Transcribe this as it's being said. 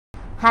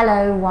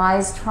Hello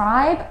Wise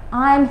Tribe,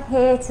 I'm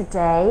here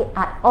today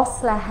at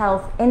Osler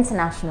Health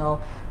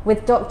International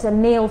with Dr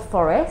Neil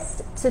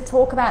Forrest to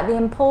talk about the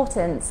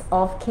importance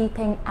of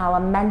keeping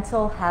our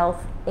mental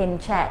health in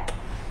check.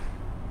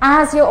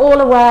 As you're all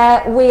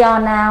aware, we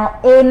are now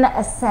in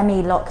a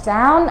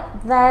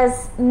semi-lockdown.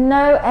 There's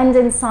no end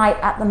in sight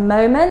at the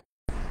moment.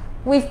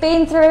 We've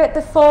been through it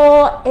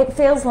before, it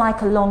feels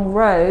like a long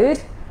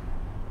road.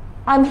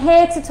 I'm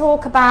here to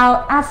talk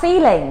about our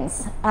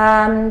feelings,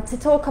 to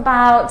talk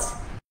about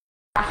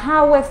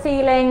how we're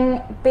feeling,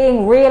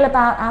 being real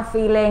about our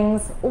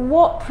feelings.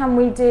 What can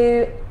we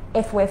do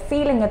if we're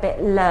feeling a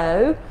bit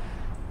low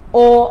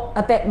or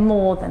a bit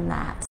more than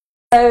that?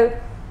 So,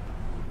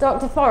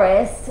 Dr.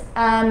 Forrest,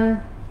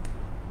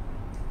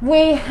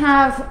 we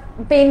have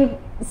been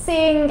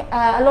seeing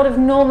a lot of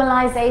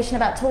normalization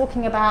about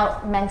talking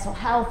about mental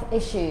health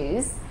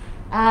issues.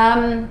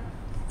 And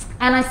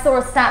I saw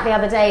a stat the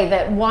other day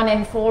that 1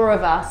 in 4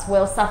 of us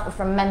will suffer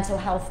from mental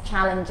health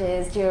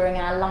challenges during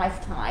our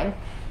lifetime.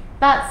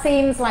 That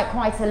seems like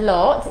quite a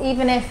lot.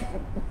 Even if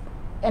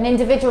an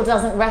individual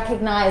doesn't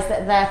recognize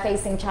that they're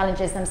facing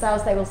challenges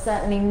themselves, they will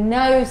certainly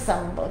know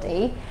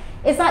somebody.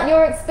 Is that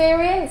your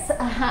experience?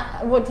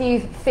 What do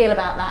you feel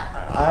about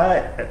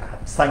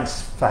that?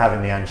 Thanks for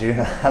having me,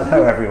 Anju.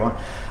 Hello, everyone.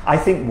 I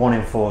think 1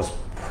 in 4 is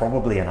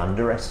probably an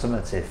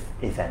underestimate,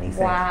 if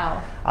anything.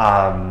 Wow.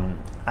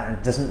 And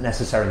it doesn't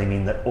necessarily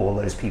mean that all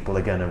those people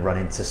are going to run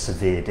into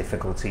severe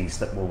difficulties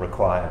that will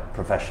require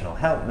professional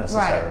help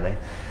necessarily. Right.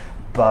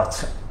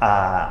 But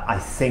I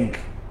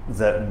think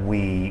that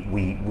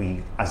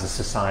we as a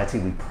society,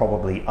 we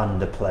probably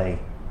underplay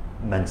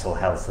mental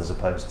health as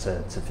opposed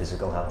to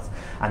physical health.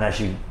 And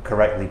as you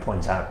correctly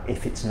point out,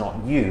 if it's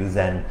not you,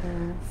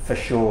 then for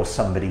sure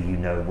somebody you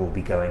know will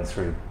be going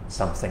through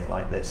something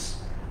like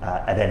this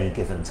at any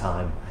given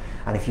time.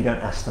 And if you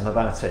don't ask them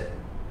about it,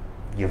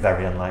 you're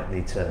very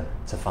unlikely to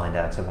find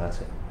out about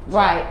it.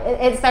 Right.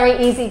 It's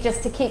very easy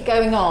just to keep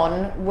going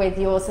on with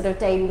your sort of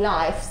daily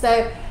life.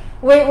 So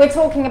we're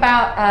talking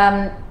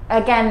about,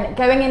 again,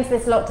 going into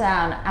this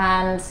lockdown,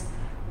 and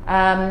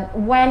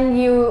when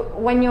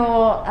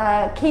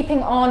you're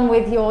keeping on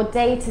with your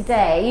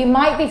day-to-day, you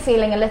might be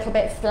feeling a little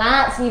bit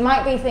flat. You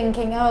might be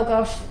thinking, oh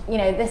gosh, you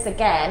know, this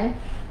again.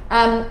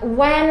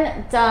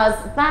 When does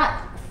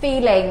that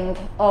feeling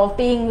of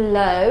being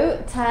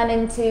low turn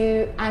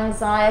into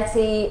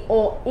anxiety,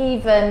 or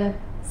even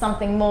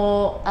something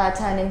more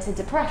turn into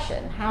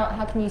depression?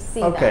 How can you see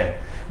that? Okay,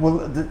 well,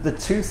 the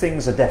two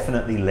things are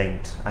definitely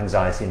linked,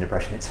 anxiety and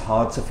depression. It's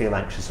hard to feel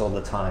anxious all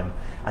the time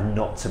and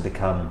not to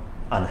become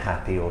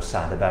unhappy or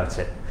sad about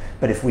it.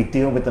 But if we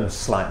deal with them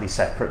slightly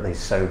separately,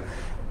 so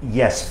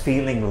yes,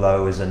 feeling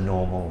low is a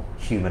normal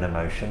human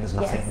emotion. There's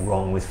nothing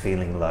wrong with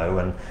feeling low,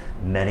 and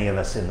many of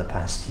us in the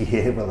past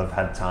year will have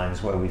had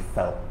times where we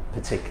felt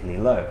particularly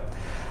low.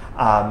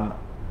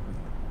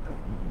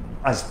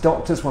 As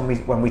doctors,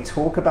 when we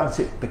talk about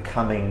it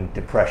becoming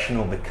depression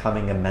or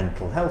becoming a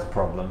mental health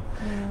problem,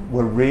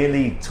 we're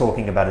really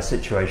talking about a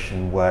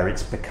situation where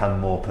it's become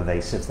more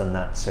pervasive than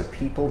that. So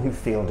people who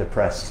feel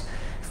depressed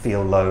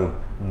feel low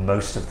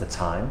most of the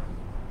time.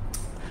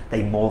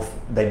 They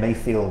may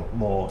feel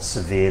more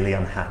severely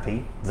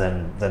unhappy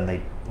than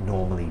they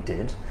normally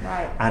did.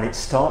 Right. And it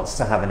starts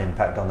to have an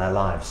impact on their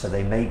lives. So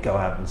they may go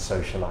out and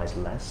socialize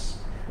less.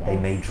 Yes. They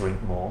may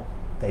drink more.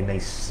 They may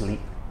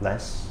sleep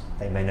less.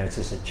 They may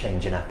notice a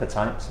change in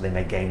appetite, so they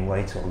may gain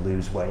weight or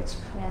lose weight,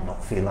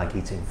 not feel like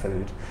eating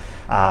food.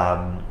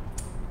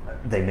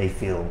 They may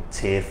feel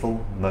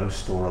tearful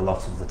most or a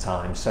lot of the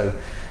time. So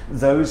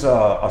those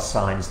are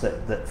signs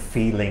that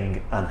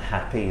feeling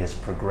unhappy has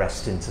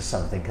progressed into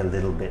something a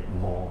little bit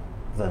more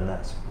than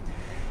that.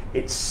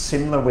 It's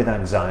similar with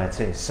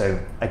anxiety. So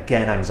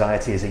again,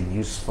 anxiety is a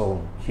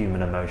useful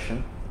human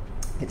emotion.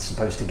 It's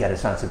supposed to get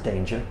us out of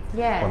danger.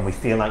 Yes. When we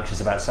feel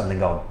anxious about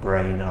something, our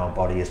brain and our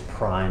body is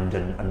primed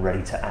and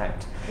ready to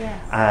act.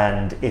 Yes.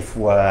 And if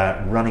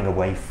we're running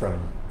away from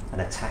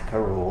an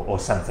attacker or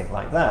something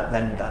like that,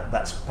 then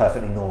that's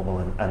perfectly normal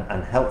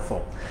and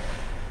helpful.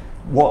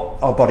 What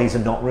our bodies are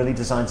not really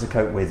designed to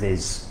cope with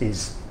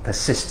is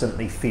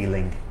persistently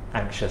feeling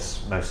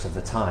anxious most of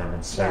the time.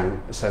 And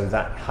so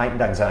that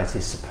heightened anxiety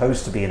is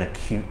supposed to be an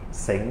acute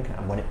thing,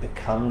 and when it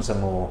becomes a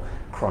more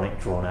chronic,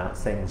 drawn out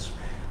thing,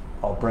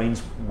 our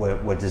brains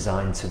were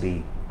designed to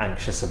be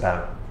anxious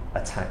about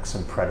attacks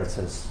and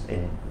predators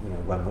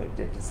when we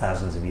did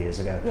thousands of years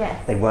ago.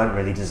 Yes. They weren't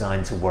really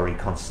designed to worry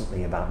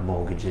constantly about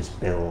mortgages,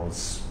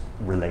 bills,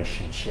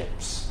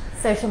 relationships,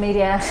 social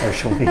media,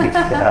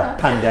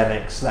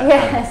 pandemics, that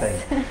kind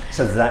of thing.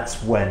 So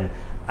that's when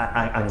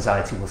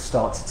anxiety will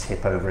start to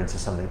tip over into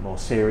something more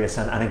serious.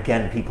 And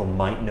again, people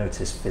might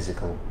notice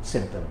physical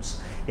symptoms: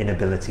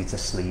 inability to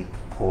sleep,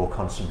 poor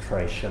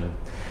concentration,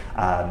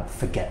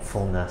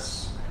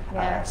 forgetfulness.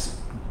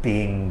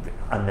 Being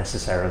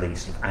unnecessarily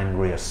sort of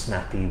angry or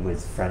snappy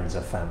with friends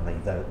or family,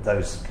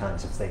 those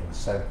kinds of things.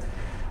 So,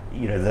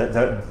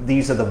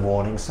 these are the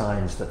warning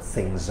signs that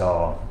things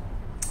are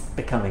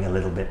becoming a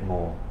little bit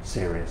more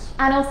serious.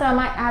 And also I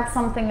might add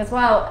something as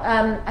well.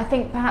 I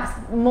think perhaps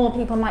more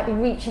people might be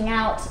reaching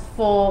out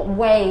for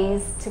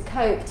ways to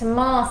cope, to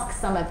mask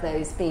some of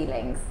those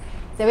feelings.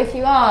 So if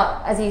you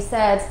are, as you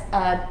said,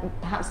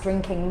 perhaps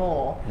drinking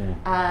more,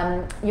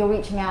 you're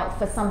reaching out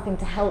for something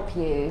to help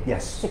you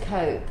to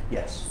cope.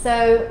 Yes.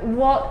 So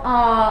what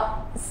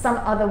are some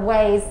other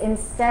ways,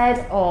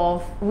 instead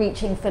of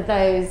reaching for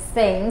those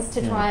things,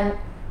 to try and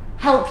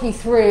help you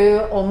through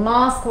or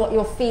mask what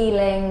you're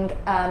feeling,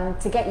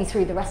 to get you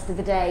through the rest of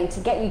the day, to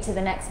get you to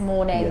the next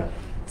morning,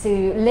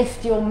 to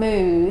lift your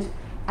mood?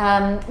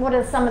 What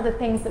are some of the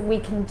things that we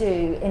can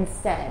do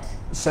instead?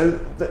 So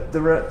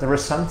there are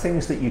some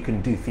things that you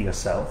can do for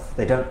yourself.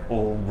 They don't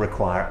all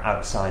require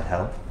outside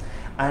help.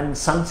 And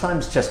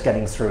sometimes just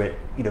getting through it,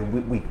 you know,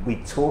 we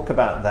talk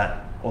about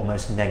that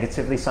almost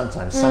negatively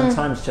sometimes.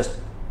 Sometimes just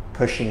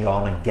pushing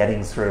on and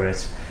getting through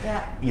it,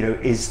 you know,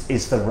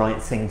 is the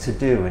right thing to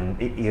do. And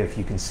if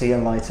you can see a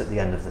light at the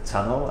end of the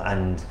tunnel,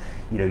 and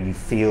you know, you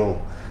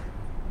feel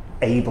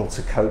able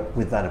to cope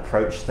with that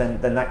approach,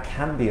 then that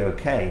can be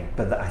okay.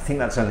 But I think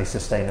that's only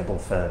sustainable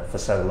for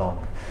so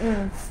long.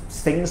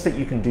 Things that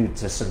you can do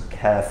to sort of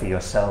care for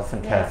yourself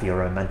and care for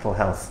your own mental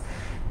health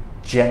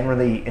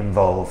generally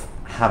involve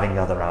having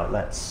other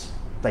outlets.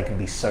 They can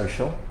be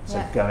social,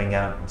 so going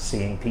out and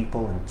seeing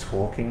people and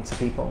talking to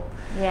people.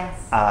 Yes.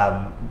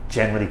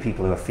 Generally,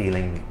 people who are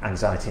feeling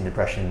anxiety and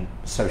depression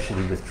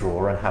socially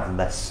withdraw and have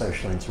less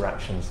social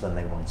interactions than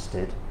they once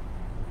did.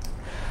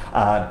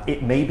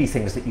 It may be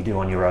things that you do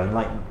on your own,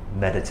 like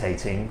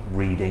meditating,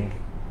 reading,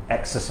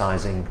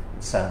 exercising.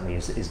 Certainly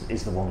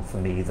is the one for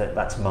me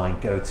that's my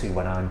go-to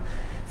when I'm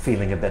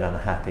feeling a bit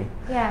unhappy.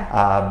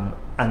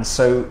 And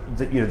so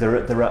you know,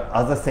 there are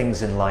other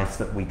things in life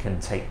that we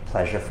can take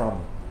pleasure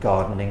from: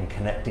 gardening,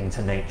 connecting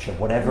to nature,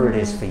 whatever it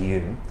is for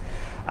you.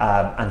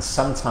 And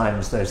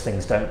sometimes those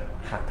things don't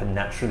happen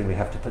naturally. We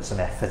have to put some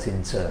effort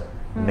into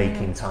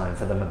making time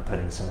for them and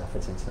putting some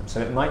effort into them.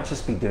 So it might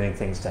just be doing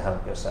things to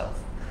help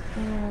yourself.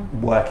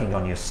 Working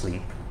on your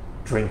sleep,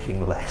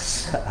 drinking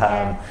less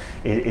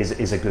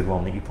is a good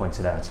one that you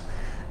pointed out.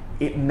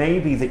 It may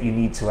be that you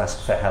need to ask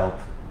for help,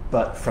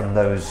 but from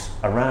those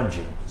around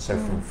you, so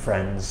from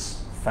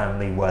friends,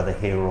 family, whether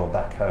here or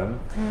back home,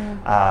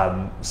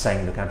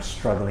 saying, look, I'm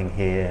struggling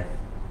here,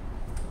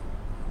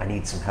 I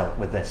need some help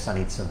with this, I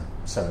need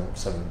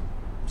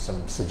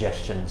some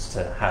suggestions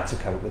to how to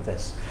cope with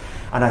this.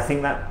 And I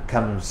think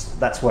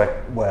that's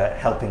where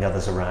helping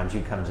others around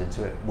you comes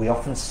into it. We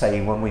often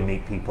say when we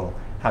meet people,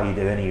 how you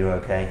doing, are you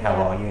okay, how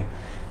are you?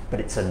 But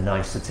it's a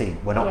nicety.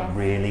 We're not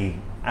really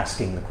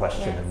asking the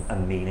question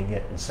and meaning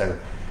it. And so,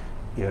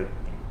 you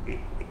know,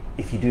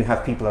 if you do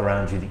have people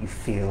around you that you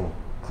feel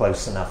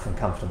close enough and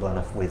comfortable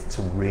enough with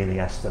to really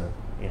ask them,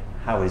 you know,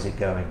 how is it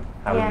going,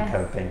 how are you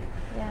coping?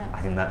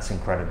 I think that's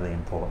incredibly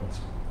important.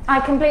 I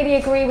completely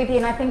agree with you,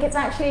 and I think it's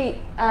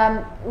actually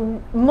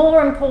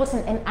more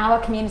important in our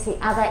community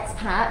as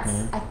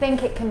expats. I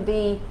think it can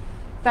be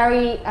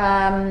very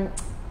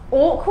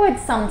awkward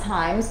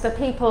sometimes for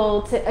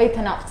people to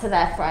open up to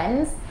their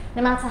friends,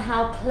 no matter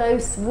how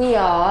close we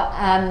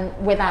are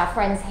with our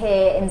friends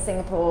here in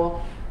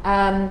Singapore.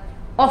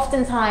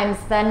 Oftentimes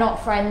they're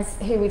not friends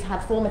who we've had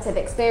formative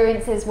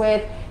experiences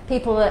with,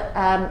 people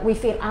that we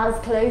feel as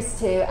close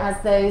to as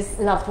those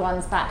loved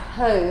ones back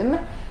home.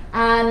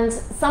 And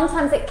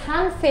sometimes it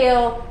can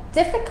feel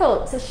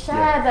difficult to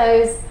share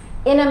those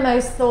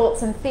innermost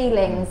thoughts and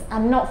feelings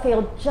and not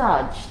feel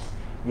judged.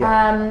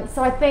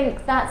 So I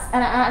think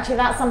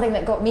that's something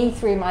that got me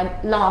through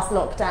my last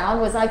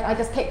lockdown. Was I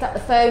just picked up the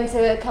phone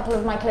to a couple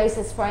of my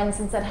closest friends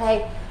and said,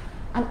 hey,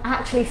 I'm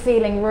actually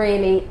feeling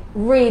really,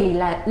 really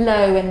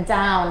low and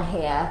down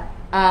here.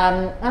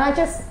 And I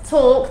just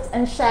talked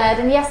and shared,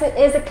 and yes, it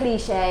is a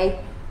cliche,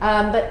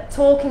 but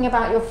talking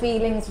about your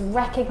feelings,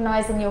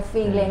 recognizing your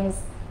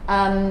feelings,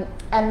 and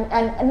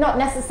not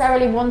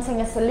necessarily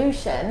wanting a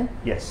solution,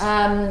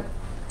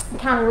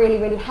 can really,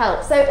 really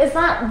help. So is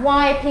that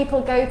why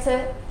people go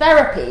to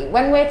therapy?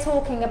 When we're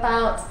talking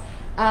about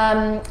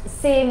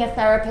seeing a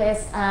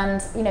therapist,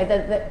 and you know,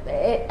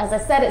 as I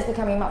said, it's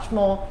becoming much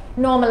more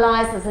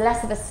normalized, there's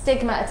less of a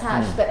stigma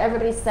attached, but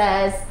everybody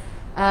says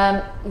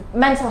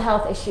mental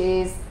health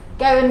issues,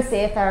 go and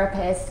see a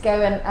therapist,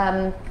 go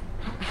and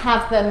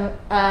have them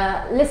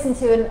listened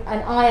to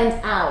and ironed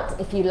out,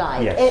 if you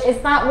like.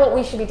 Is that what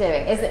we should be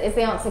doing? Is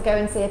the answer go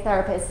and see a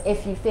therapist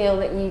if you feel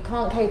that you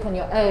can't cope on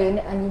your own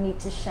and you need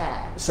to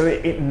share? So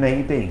it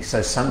may be.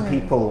 So some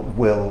people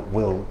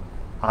will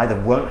either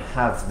won't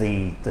have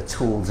the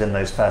tools in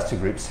those first two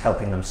groups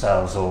helping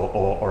themselves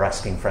or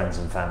asking friends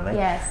and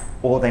family,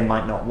 or they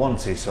might not want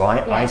to. So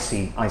I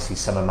see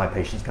some of my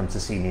patients come to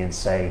see me and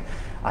say,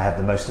 I have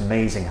the most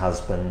amazing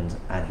husband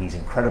and he's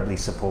incredibly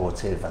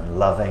supportive and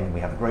loving,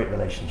 we have a great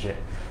relationship,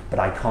 but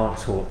I can't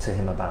talk to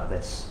him about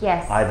this.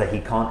 Either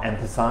he can't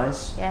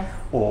empathize,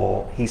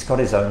 or he's got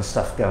his own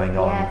stuff going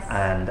on,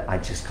 and I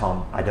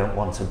don't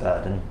want to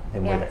burden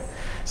him with it.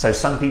 So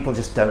some people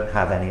just don't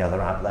have any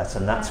other outlet,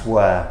 and that's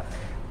where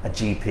a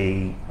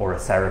GP or a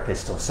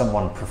therapist or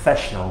someone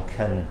professional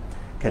can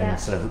can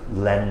sort of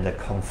lend a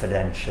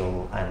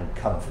confidential and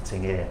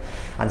comforting ear.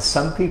 And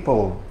some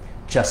people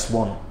just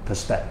want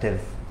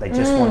perspective. They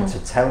just want to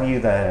tell you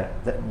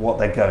what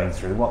they're going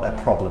through, what their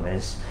problem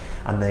is,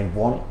 and they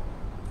want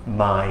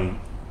my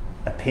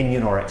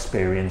opinion or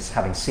experience,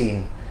 having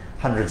seen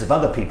hundreds of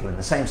other people in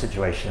the same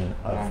situation,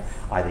 of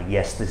either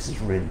yes, this is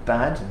really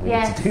bad, we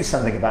need to do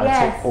something about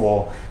it,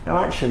 or no,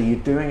 actually you're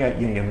doing it,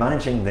 you're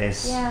managing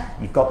this,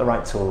 you've got the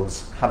right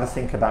tools, have a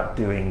think about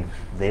doing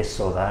this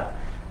or that,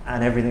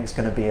 and everything's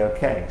going to be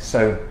okay.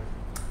 So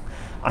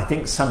I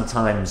think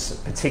sometimes,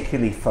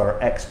 particularly for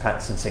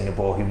expats in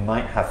Singapore who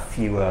might have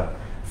fewer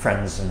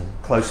friends and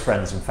close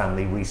friends and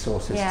family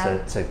resources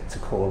to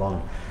call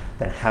on,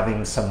 then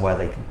having somewhere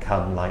they can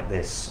come like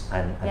this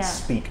and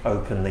speak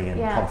openly and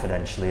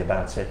confidentially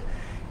about it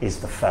is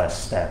the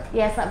first step.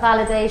 Yes, that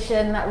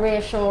validation, that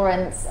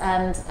reassurance,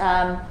 and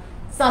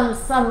some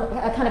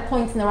a kind of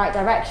point in the right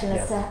direction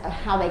as to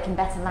how they can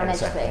better manage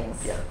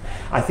things. Yeah,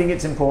 I think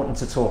it's important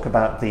to talk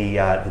about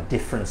the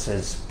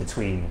differences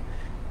between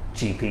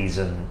GPs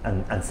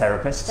and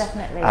therapists.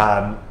 Definitely.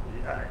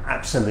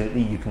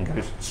 Absolutely, you can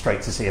go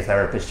straight to see a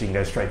therapist, you can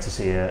go straight to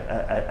see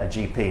a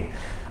GP.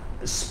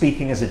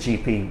 Speaking as a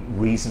GP,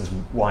 reasons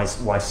why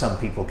some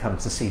people come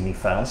to see me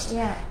first.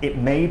 It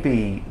may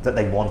be that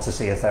they want to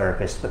see a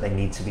therapist, but they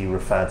need to be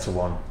referred to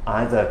one,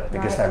 either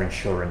because their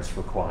insurance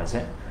requires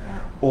it,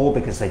 or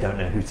because they don't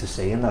know who to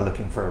see and they're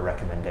looking for a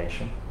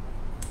recommendation.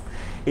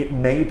 It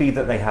may be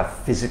that they have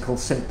physical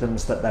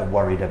symptoms that they're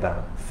worried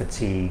about,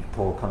 fatigue,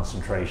 poor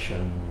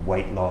concentration,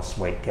 weight loss,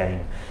 weight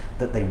gain,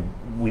 that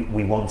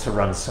we want to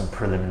run some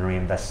preliminary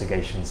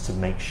investigations to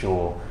make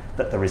sure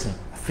that there isn't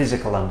a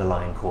physical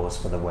underlying cause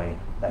for the way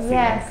they're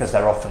feeling, because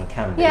there often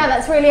can be. Yeah,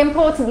 that's really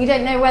important. You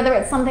don't know whether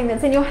it's something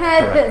that's in your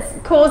head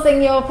that's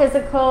causing your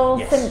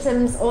physical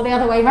symptoms, or the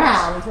other way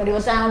around, whether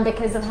you're down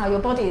because of how your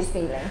body is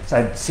feeling. So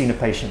I've seen a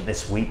patient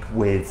this week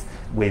with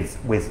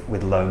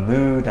low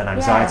mood and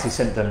anxiety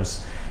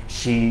symptoms.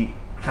 She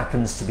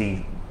happens to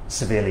be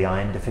severely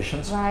iron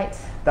deficient. Right.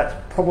 That's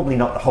probably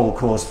not the whole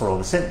cause for all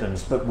the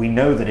symptoms, but we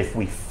know that if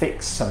we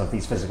fix some of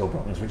these physical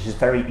problems, which is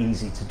very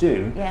easy to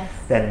do,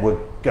 then we're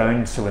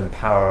going to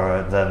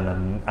empower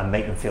them and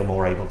make them feel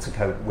more able to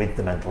cope with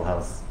the mental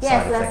health side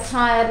of things. Less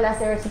tired,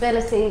 less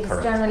irritability,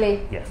 just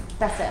generally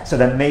better. So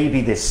there may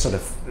be this sort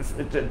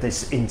of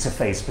this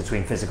interface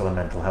between physical and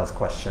mental health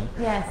question.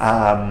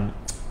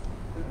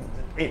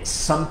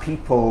 Some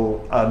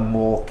people are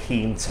more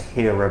keen to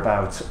hear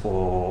about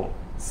or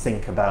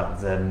think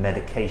about the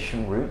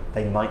medication route.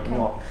 They might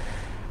not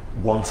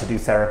want to do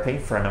therapy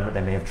for a number. They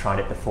may have tried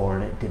it before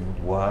and it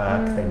didn't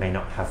work. They may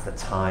not have the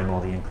time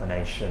or the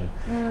inclination.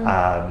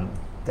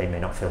 They may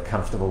not feel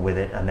comfortable with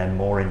it, and they're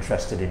more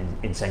interested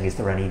in saying, is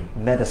there any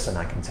medicine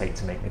I can take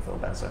to make me feel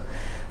better?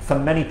 For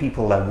many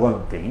people there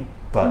won't be,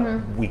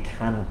 but we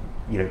can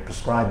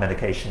prescribe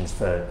medications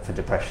for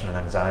depression and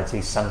anxiety.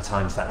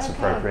 Sometimes that's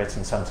appropriate,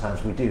 and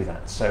sometimes we do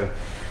that. So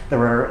there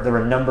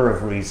are a number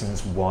of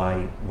reasons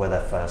why we're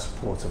their first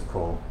port of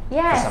call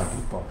for some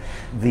people.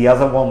 The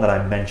other one that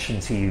I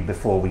mentioned to you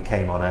before we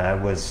came on air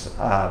was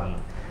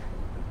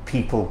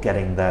people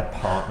getting their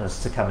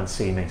partners to come and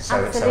see me.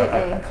 So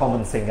a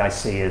common thing I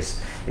see is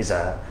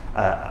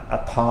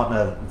a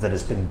partner that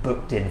has been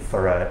booked in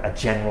for a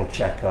general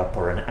checkup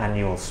or an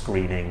annual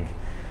screening,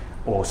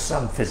 or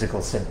some physical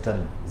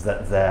symptom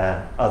that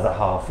their other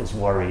half is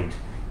worried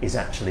is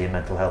actually a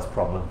mental health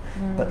problem,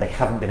 but they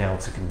haven't been able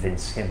to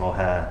convince him or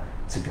her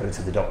to go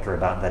to the doctor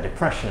about their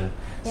depression.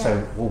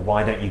 So, well,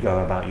 why don't you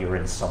go about your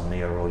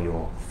insomnia or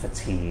your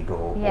fatigue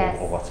or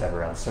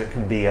whatever else? So it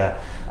can be a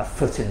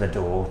foot in the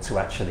door to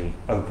actually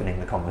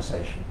opening the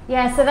conversation.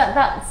 Yeah, so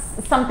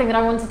that's something that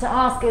I wanted to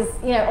ask is,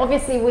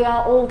 obviously we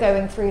are all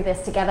going through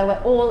this together.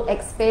 We're all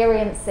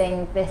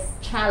experiencing this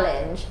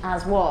challenge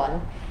as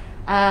one.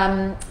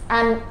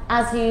 And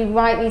as you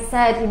rightly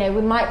said,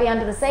 we might be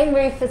under the same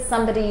roof as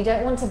somebody. You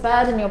don't want to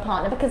burden your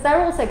partner because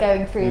they're also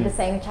going through the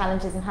same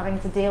challenges and having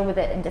to deal with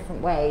it in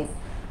different ways.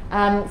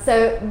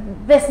 So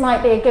this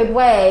might be a good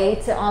way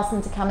to ask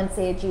them to come and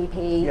see a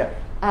GP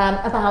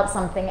about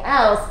something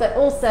else. But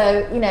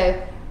also,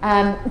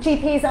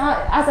 GPs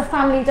are, as a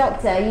family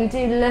doctor, you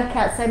do look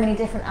at so many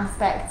different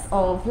aspects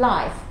of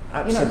life.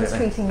 Absolutely. You're not just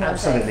treating them.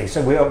 Absolutely.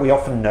 So we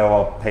often know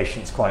our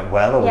patients quite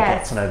well, or we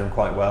get to know them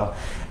quite well.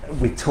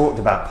 We've talked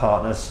about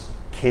partners.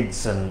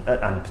 Kids and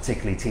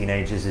particularly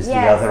teenagers is the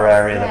other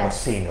area that we're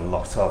seeing a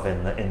lot of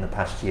in the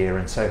past year,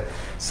 and so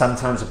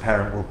sometimes a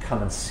parent will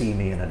come and see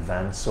me in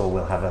advance, or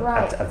we'll have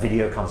a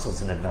video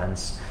consult in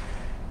advance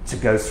to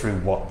go through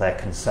what their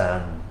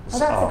concerns are.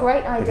 That's a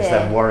great idea, because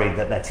they're worried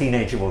that their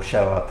teenager will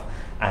show up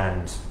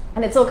and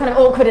it's all kind of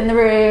awkward in the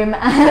room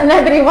and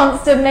nobody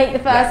wants to make the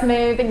first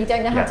move, and you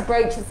don't know how to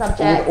broach the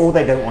subject, or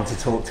they don't want to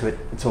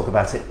talk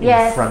about it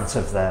in front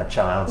of their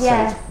child.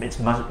 So it's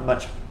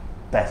much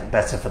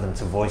better for them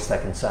to voice their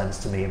concerns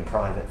to me in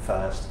private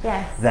first.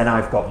 Then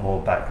I've got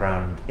more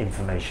background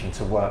information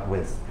to work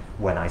with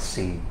when I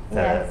see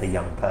the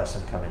young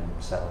person come in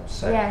themselves.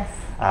 So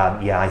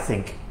I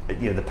think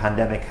the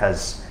pandemic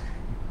has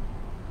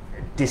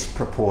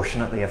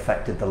disproportionately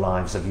affected the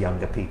lives of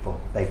younger people.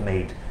 They've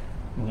made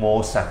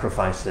more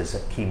sacrifices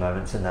at key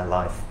moments in their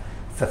life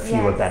for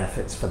fewer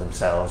benefits for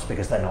themselves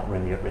because they're not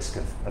really at risk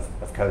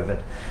of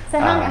COVID. So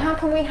how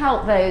can we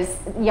help those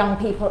young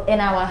people in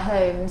our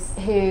homes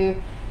who,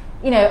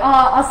 you know,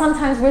 are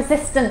sometimes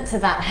resistant to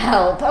that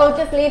help? Oh,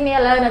 just leave me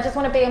alone, I just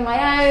want to be on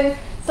my own,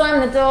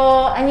 slam the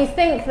door. And you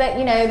think that,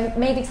 you know,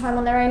 maybe time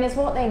on their own is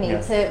what they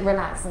need to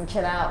relax and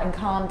chill out and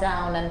calm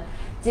down and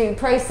do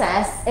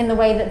process in the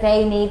way that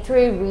they need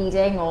through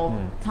reading or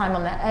time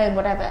on their own,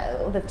 whatever,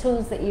 or the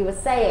tools that you were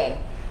saying.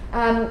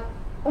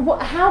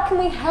 How can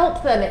we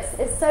help them?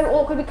 It's so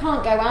awkward. We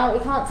can't go out, we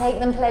can't take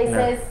them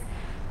places,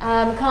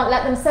 we can't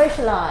let them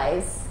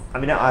socialise. I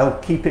mean, I'll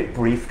keep it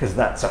brief because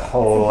that's a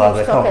whole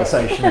other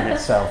conversation in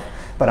itself.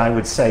 But I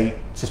would say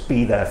just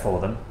be there for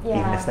them,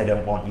 even if they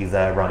don't want you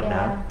there right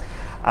now.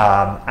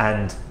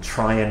 And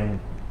try and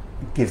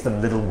give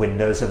them little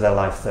windows of their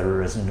life that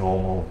are as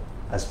normal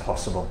as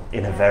possible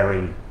in a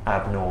very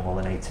abnormal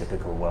and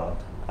atypical world.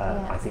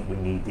 I think we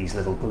need these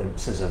little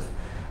glimpses of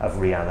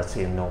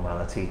reality and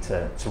normality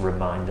to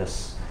remind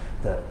us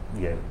that,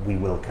 you know, we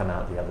will come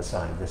out the other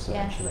side of this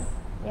eventually.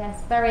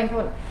 Yes, very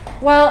important.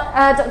 Well,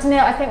 Dr.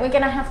 Neil, I think we're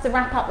going to have to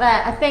wrap up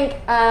there. I think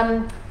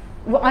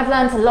I've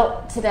learned a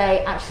lot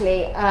today,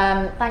 actually.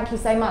 Thank you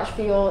so much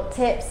for your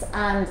tips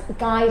and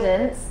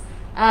guidance.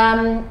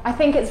 I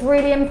think it's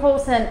really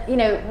important, you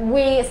know,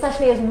 we,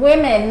 especially as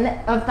women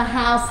of the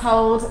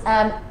household,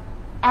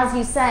 as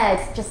you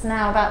said just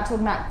now about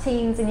talking about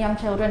teens and young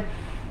children,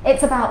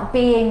 it's about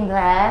being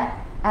there.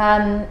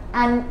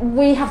 And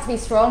we have to be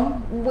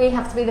strong. We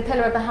have to be the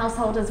pillar of the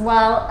household as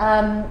well.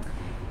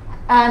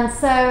 And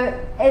so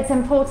it's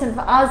important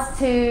for us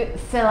to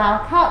fill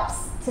our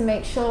cups, to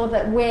make sure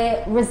that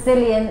we're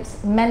resilient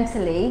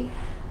mentally.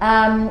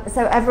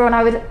 So everyone,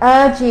 I would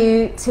urge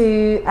you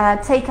to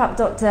take up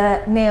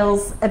Dr.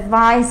 Neil's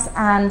advice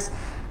and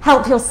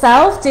help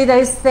yourself, do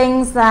those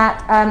things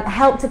that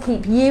help to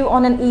keep you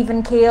on an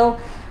even keel,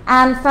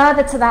 and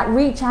further to that,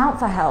 reach out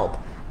for help.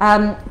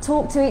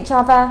 Talk to each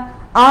other,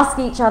 ask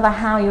each other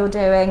how you're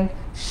doing,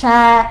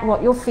 share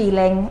what you're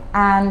feeling,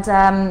 and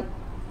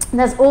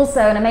there's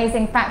also an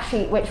amazing fact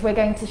sheet which we're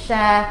going to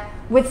share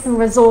with some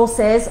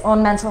resources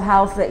on mental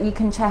health that you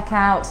can check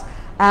out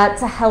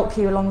to help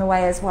you along the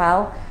way as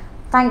well.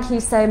 Thank you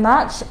so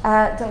much,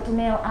 Dr.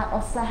 Neil at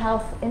Osler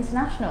Health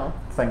International.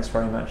 Thanks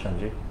very much,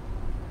 Anju.